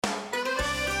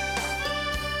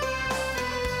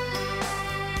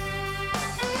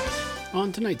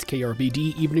On tonight's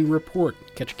KRBD Evening Report,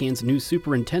 Ketchikan's new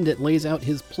superintendent lays out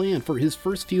his plan for his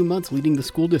first few months leading the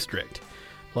school district.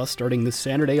 Plus, starting this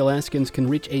Saturday, Alaskans can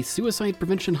reach a suicide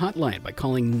prevention hotline by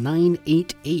calling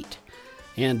 988.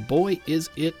 And boy, is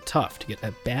it tough to get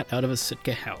a bat out of a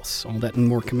Sitka house. All that and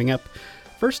more coming up.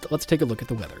 First, let's take a look at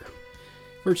the weather.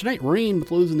 For tonight, rain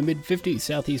with lows in the mid-50s,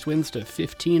 southeast winds to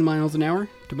 15 miles an hour.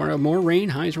 Tomorrow, more rain,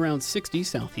 highs around 60,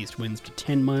 southeast winds to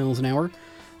 10 miles an hour.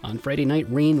 On Friday night,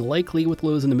 rain likely with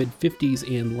lows in the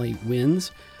mid-50s and light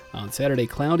winds. On Saturday,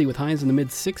 cloudy with highs in the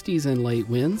mid-60s and light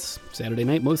winds. Saturday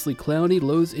night, mostly cloudy,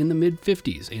 lows in the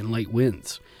mid-50s and light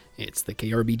winds. It's the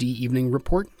KRBD Evening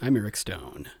Report. I'm Eric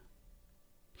Stone.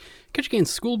 Ketchikan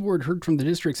School Board heard from the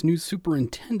district's new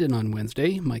superintendent on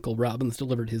Wednesday. Michael Robbins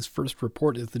delivered his first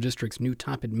report as the district's new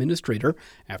top administrator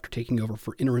after taking over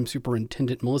for interim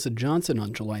superintendent Melissa Johnson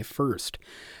on July 1st.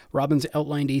 Robbins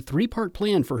outlined a three-part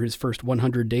plan for his first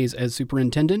 100 days as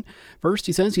superintendent. First,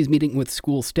 he says he's meeting with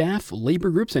school staff, labor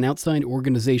groups, and outside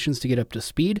organizations to get up to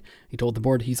speed. He told the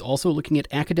board he's also looking at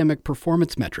academic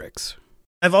performance metrics.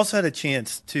 I've also had a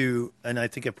chance to, and I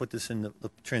think I put this in the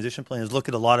transition plan, is look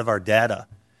at a lot of our data.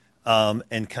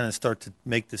 And kind of start to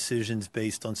make decisions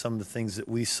based on some of the things that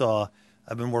we saw.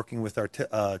 I've been working with our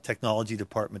technology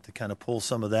department to kind of pull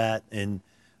some of that, and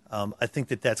I think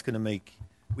that's going to make.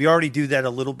 We already do that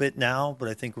a little bit now, but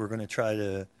I think we're going to try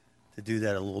to do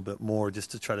that a little bit more,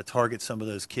 just to try to target some of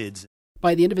those kids.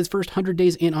 By the end of his first 100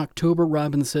 days in October,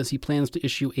 Robbins says he plans to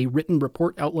issue a written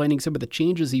report outlining some of the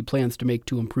changes he plans to make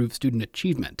to improve student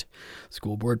achievement.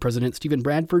 School Board President Stephen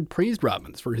Bradford praised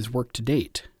Robbins for his work to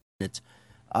date. It's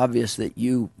obvious that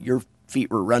your feet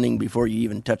were running before you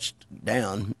even touched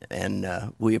down, and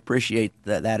we appreciate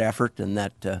that effort and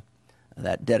that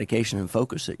dedication and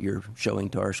focus that you're showing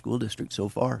to our school district so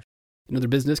far. In other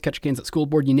business, Ketchikan's School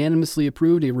Board unanimously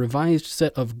approved a revised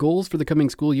set of goals for the coming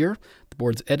school year. The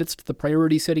board's edits to the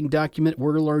priority-setting document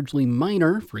were largely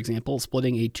minor, for example,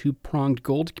 splitting a two-pronged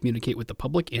goal to communicate with the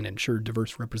public and ensure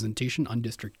diverse representation on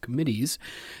district committees.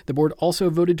 The board also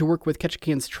voted to work with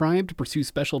Ketchikan's tribe to pursue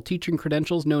special teaching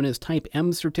credentials known as Type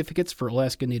M certificates for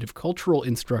Alaska Native cultural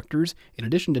instructors, in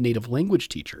addition to Native language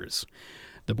teachers.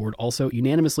 The board also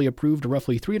unanimously approved a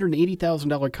roughly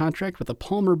 $380,000 contract with a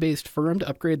Palmer-based firm to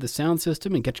upgrade the sound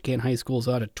system in Ketchikan High School's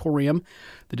auditorium.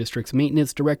 The district's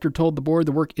maintenance director told the board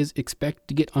the work is expected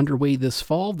to get underway this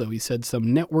fall, though he said some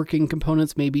networking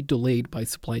components may be delayed by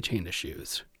supply chain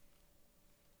issues.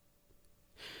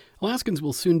 Alaskans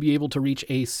will soon be able to reach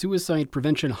a suicide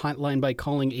prevention hotline by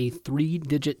calling a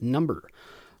 3-digit number.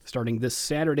 Starting this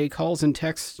Saturday, calls and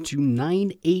texts to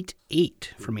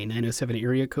 988 from a 907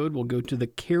 area code will go to the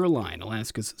Care Line,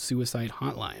 Alaska's suicide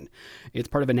hotline. It's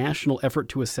part of a national effort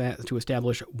to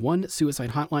establish one suicide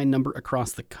hotline number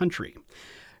across the country.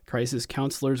 Crisis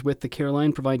counselors with the Care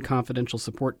Line provide confidential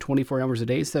support 24 hours a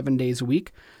day, 7 days a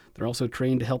week. They're also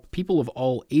trained to help people of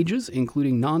all ages,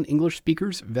 including non-English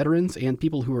speakers, veterans, and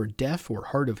people who are deaf or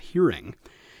hard of hearing.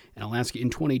 In Alaska in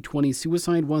 2020,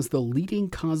 suicide was the leading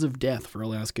cause of death for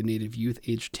Alaska Native youth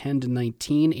aged 10 to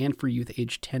 19 and for youth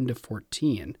aged 10 to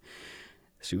 14.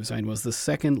 Suicide was the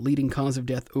second leading cause of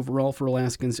death overall for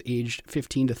Alaskans aged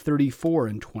 15 to 34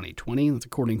 in 2020. That's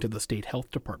according to the state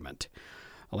health department.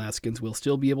 Alaskans will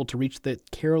still be able to reach the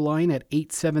Care Line at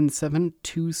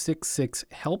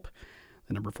 877-266-HELP.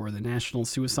 The number for the National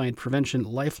Suicide Prevention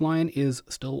Lifeline is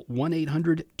still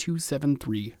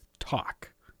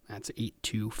 1-800-273-TALK. That's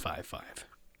 8255.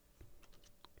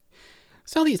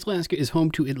 Southeast Alaska is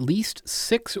home to at least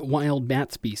 6 wild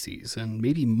bat species, and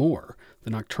maybe more.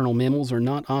 The nocturnal mammals are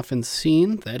not often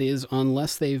seen, that is,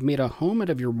 unless they've made a home out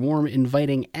of your warm,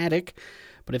 inviting attic.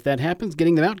 But if that happens,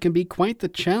 getting them out can be quite the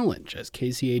challenge, as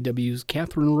KCAW's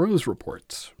Catherine Rose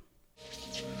reports.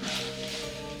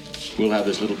 We'll have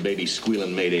this little baby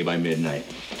squealing Mayday by midnight.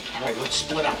 All right, let's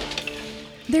split up.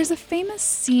 There's a famous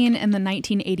scene in the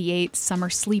 1988 summer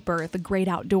sleeper, The Great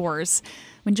Outdoors,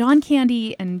 when John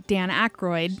Candy and Dan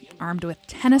Aykroyd, armed with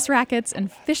tennis rackets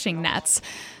and fishing nets,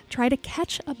 try to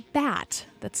catch a bat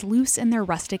that's loose in their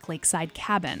rustic lakeside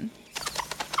cabin.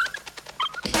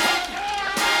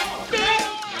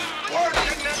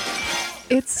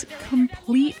 It's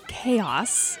complete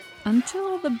chaos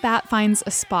until the bat finds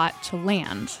a spot to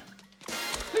land.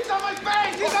 He's on my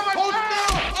face! He's on my face!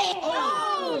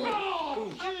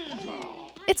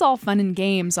 It's all fun and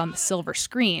games on the silver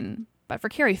screen, but for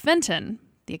Carrie Fenton,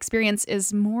 the experience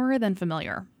is more than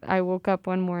familiar. I woke up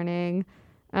one morning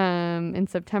in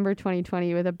September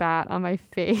 2020 with a bat on my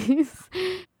face.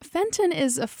 Fenton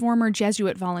is a former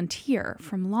Jesuit volunteer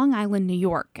from Long Island, New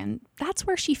York, and that's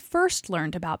where she first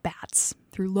learned about bats,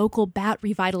 through local bat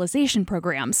revitalization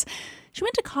programs. She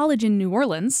went to college in New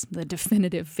Orleans, the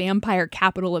definitive vampire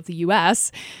capital of the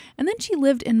U.S., and then she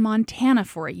lived in Montana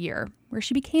for a year, where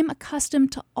she became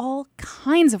accustomed to all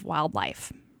kinds of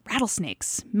wildlife.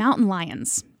 Rattlesnakes, mountain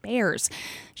lions, bears.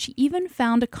 She even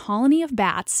found a colony of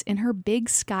bats in her Big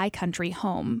Sky Country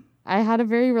home. I had a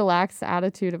very relaxed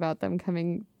attitude about them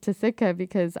coming to Sitka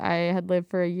because I had lived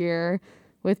for a year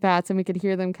with bats and we could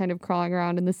hear them kind of crawling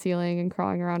around in the ceiling and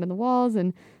crawling around in the walls,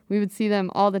 and we would see them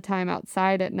all the time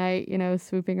outside at night,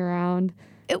 swooping around.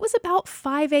 It was about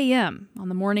 5 a.m. on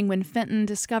the morning when Fenton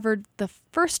discovered the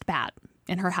first bat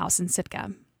in her house in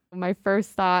Sitka. My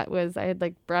first thought was I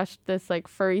had brushed this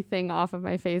furry thing off of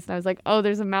my face, and I was like, oh,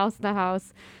 there's a mouse in the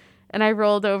house. And I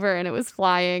rolled over and it was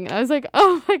flying. And I was like,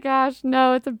 oh my gosh,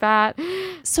 no, it's a bat.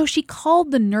 So she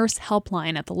called the nurse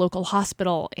helpline at the local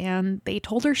hospital and they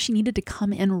told her she needed to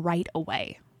come in right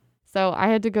away. So I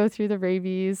had to go through the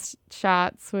rabies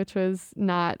shots, which was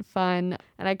not fun.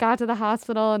 And I got to the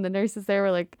hospital and the nurses there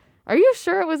were like, are you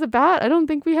sure it was a bat? I don't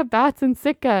think we have bats in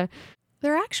Sitka.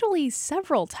 There are actually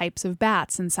several types of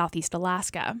bats in Southeast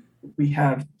Alaska. We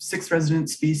have 6 resident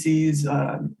species,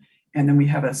 and then we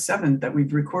have a 7th that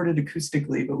we've recorded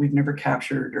acoustically, but we've never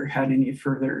captured or had any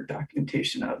further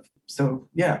documentation of. So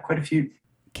yeah, quite a few.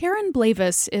 Karen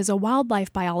Blavis is a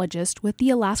wildlife biologist with the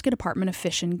Alaska Department of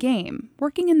Fish and Game,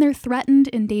 working in their Threatened,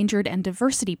 Endangered, and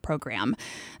Diversity program.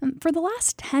 For the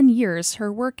last 10 years,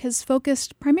 her work has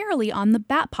focused primarily on the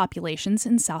bat populations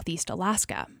in Southeast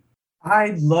Alaska.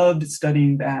 I loved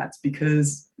studying bats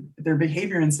because their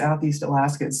behavior in Southeast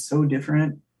Alaska is so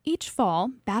different. Each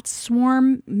fall, bats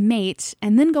swarm, mate,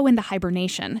 and then go into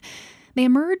hibernation. They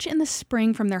emerge in the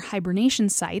spring from their hibernation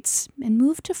sites and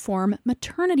move to form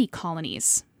maternity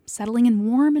colonies, settling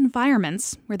in warm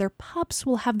environments where their pups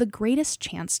will have the greatest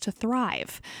chance to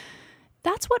thrive.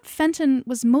 That's what Fenton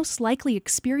was most likely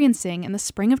experiencing in the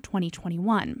spring of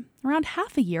 2021, around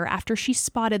half a year after she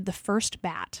spotted the first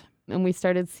bat. And we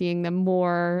started seeing them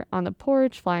more on the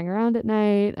porch, flying around at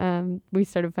night. We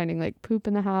started finding poop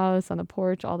in the house, on the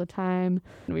porch all the time.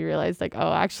 And we realized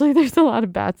oh, actually there's a lot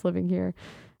of bats living here.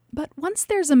 But once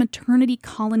there's a maternity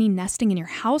colony nesting in your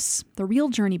house, the real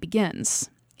journey begins.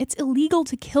 It's illegal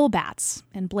to kill bats,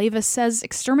 and Blavis says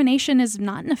extermination is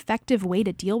not an effective way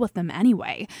to deal with them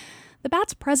anyway. The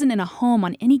bats present in a home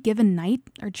on any given night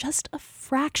are just a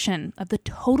fraction of the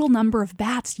total number of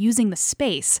bats using the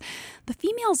space. The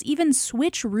females even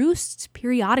switch roosts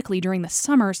periodically during the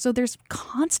summer, so there's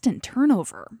constant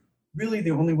turnover. Really, the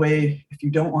only way, if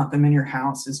you don't want them in your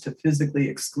house, is to physically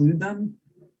exclude them.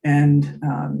 And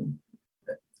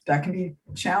that can be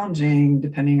challenging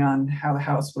depending on how the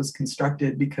house was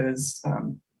constructed because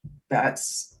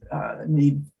bats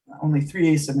need only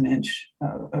 3/8 of an inch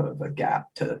of a gap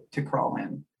to crawl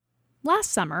in. Last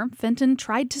summer, Fenton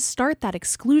tried to start that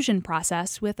exclusion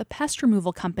process with a pest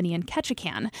removal company in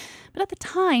Ketchikan, but at the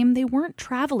time they weren't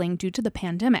traveling due to the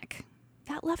pandemic.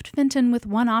 That left Fenton with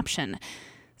one option: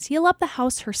 seal up the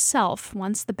house herself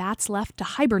once the bats left to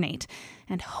hibernate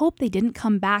and hope they didn't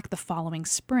come back the following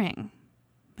spring.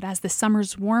 But as the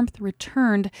summer's warmth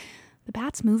returned, the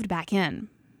bats moved back in,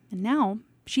 and now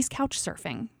she's couch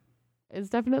surfing. It's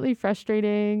definitely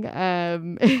frustrating.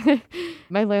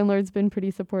 My landlord's been pretty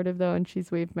supportive, though, and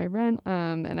she's waived my rent,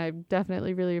 and I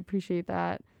definitely really appreciate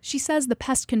that. She says the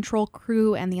pest control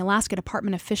crew and the Alaska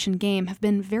Department of Fish and Game have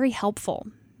been very helpful.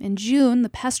 In June, the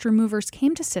pest removers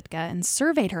came to Sitka and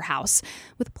surveyed her house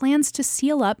with plans to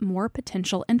seal up more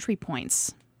potential entry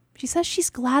points. She says she's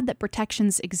glad that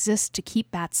protections exist to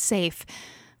keep bats safe,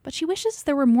 but she wishes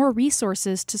there were more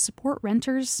resources to support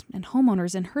renters and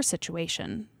homeowners in her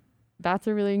situation. Bats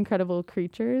are really incredible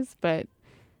creatures, but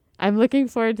I'm looking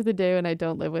forward to the day when I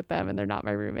don't live with them and they're not my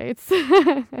roommates.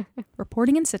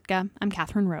 Reporting in Sitka, I'm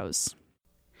Catherine Rose.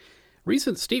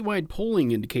 Recent statewide polling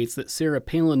indicates that Sarah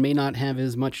Palin may not have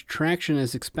as much traction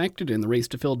as expected in the race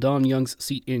to fill Don Young's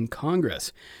seat in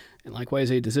Congress. And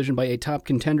likewise, a decision by a top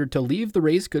contender to leave the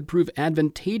race could prove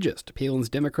advantageous to Palin's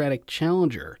Democratic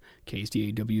challenger.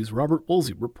 KSDAW's Robert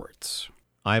Woolsey reports.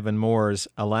 Ivan Moore's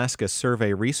Alaska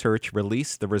Survey Research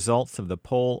released the results of the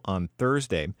poll on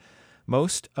Thursday.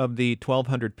 Most of the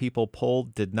 1,200 people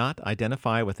polled did not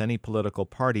identify with any political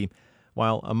party,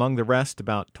 while among the rest,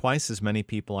 about twice as many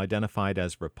people identified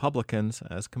as Republicans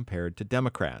as compared to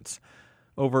Democrats.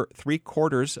 Over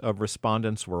 3/4 of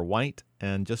respondents were white,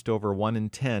 and just over 1 in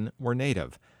 10 were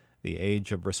Native. The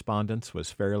age of respondents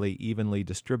was fairly evenly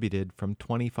distributed from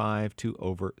 25 to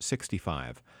over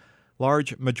 65.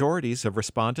 Large majorities of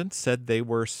respondents said they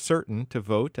were certain to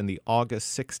vote in the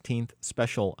August 16th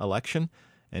special election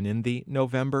and in the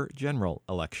November general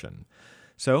election.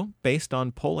 So, based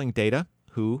on polling data,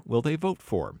 who will they vote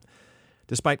for?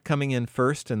 Despite coming in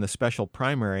first in the special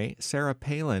primary, Sarah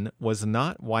Palin was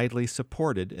not widely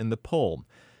supported in the poll.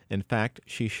 In fact,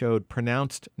 she showed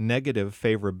pronounced negative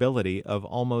favorability of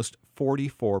almost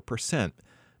 44%.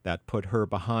 That put her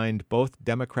behind both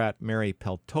Democrat Mary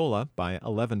Peltola by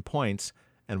 11 points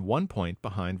and 1 point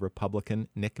behind Republican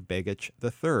Nick Begich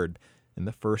III in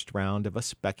the first round of a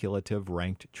speculative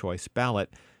ranked choice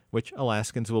ballot, which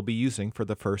Alaskans will be using for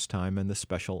the first time in the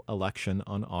special election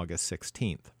on August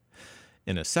 16th.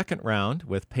 In a second round,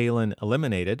 with Palin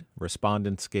eliminated,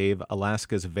 respondents gave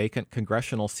Alaska's vacant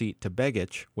congressional seat to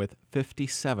Begich with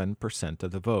 57% of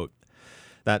the vote.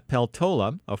 That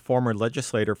Peltola, a former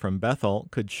legislator from Bethel,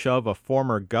 could shove a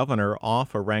former governor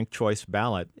off a ranked choice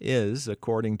ballot is,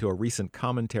 according to a recent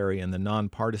commentary in the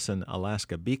nonpartisan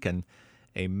Alaska Beacon,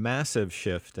 a massive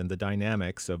shift in the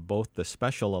dynamics of both the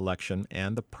special election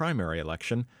and the primary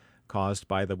election caused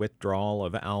by the withdrawal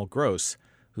of Al Gross,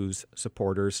 whose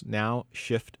supporters now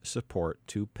shift support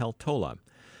to Peltola.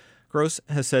 Gross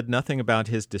has said nothing about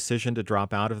his decision to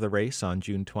drop out of the race on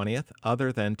June 20th,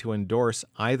 other than to endorse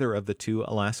either of the two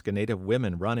Alaska Native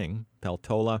women running,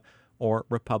 Peltola or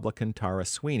Republican Tara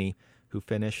Sweeney, who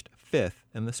finished fifth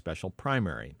in the special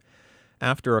primary.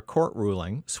 After a court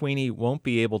ruling, Sweeney won't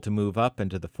be able to move up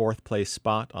into the fourth-place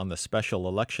spot on the special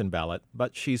election ballot,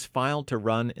 but she's filed to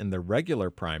run in the regular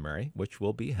primary, which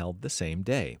will be held the same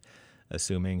day.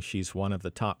 Assuming she's one of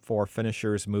the top 4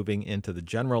 finishers moving into the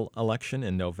general election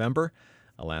in November,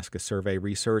 Alaska Survey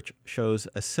research shows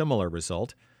a similar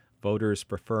result, voters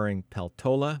preferring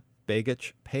Peltola,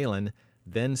 Begich, Palin,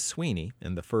 then Sweeney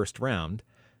in the first round.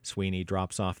 Sweeney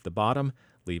drops off the bottom,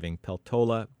 leaving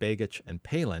Peltola, Begich, and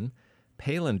Palin.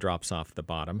 Palin drops off the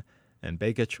bottom, and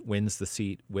Begich wins the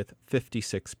seat with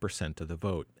 56% of the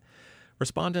vote.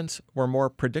 Respondents were more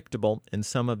predictable in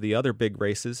some of the other big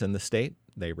races in the state.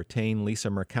 They retain Lisa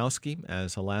Murkowski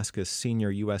as Alaska's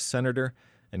senior U.S. Senator,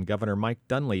 and Governor Mike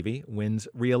Dunleavy wins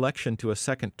re-election to a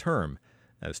second term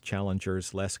as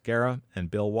challengers Les Guerra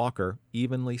and Bill Walker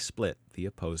evenly split the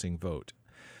opposing vote.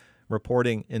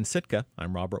 Reporting in Sitka,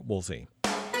 I'm Robert Woolsey.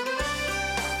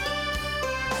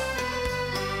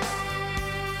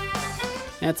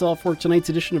 That's all for tonight's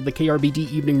edition of the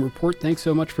KRBD Evening Report. Thanks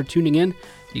so much for tuning in.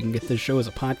 You can get this show as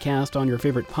a podcast on your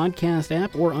favorite podcast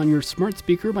app or on your smart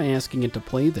speaker by asking it to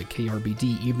play the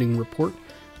KRBD Evening Report.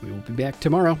 We will be back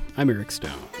tomorrow. I'm Eric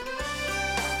Stone.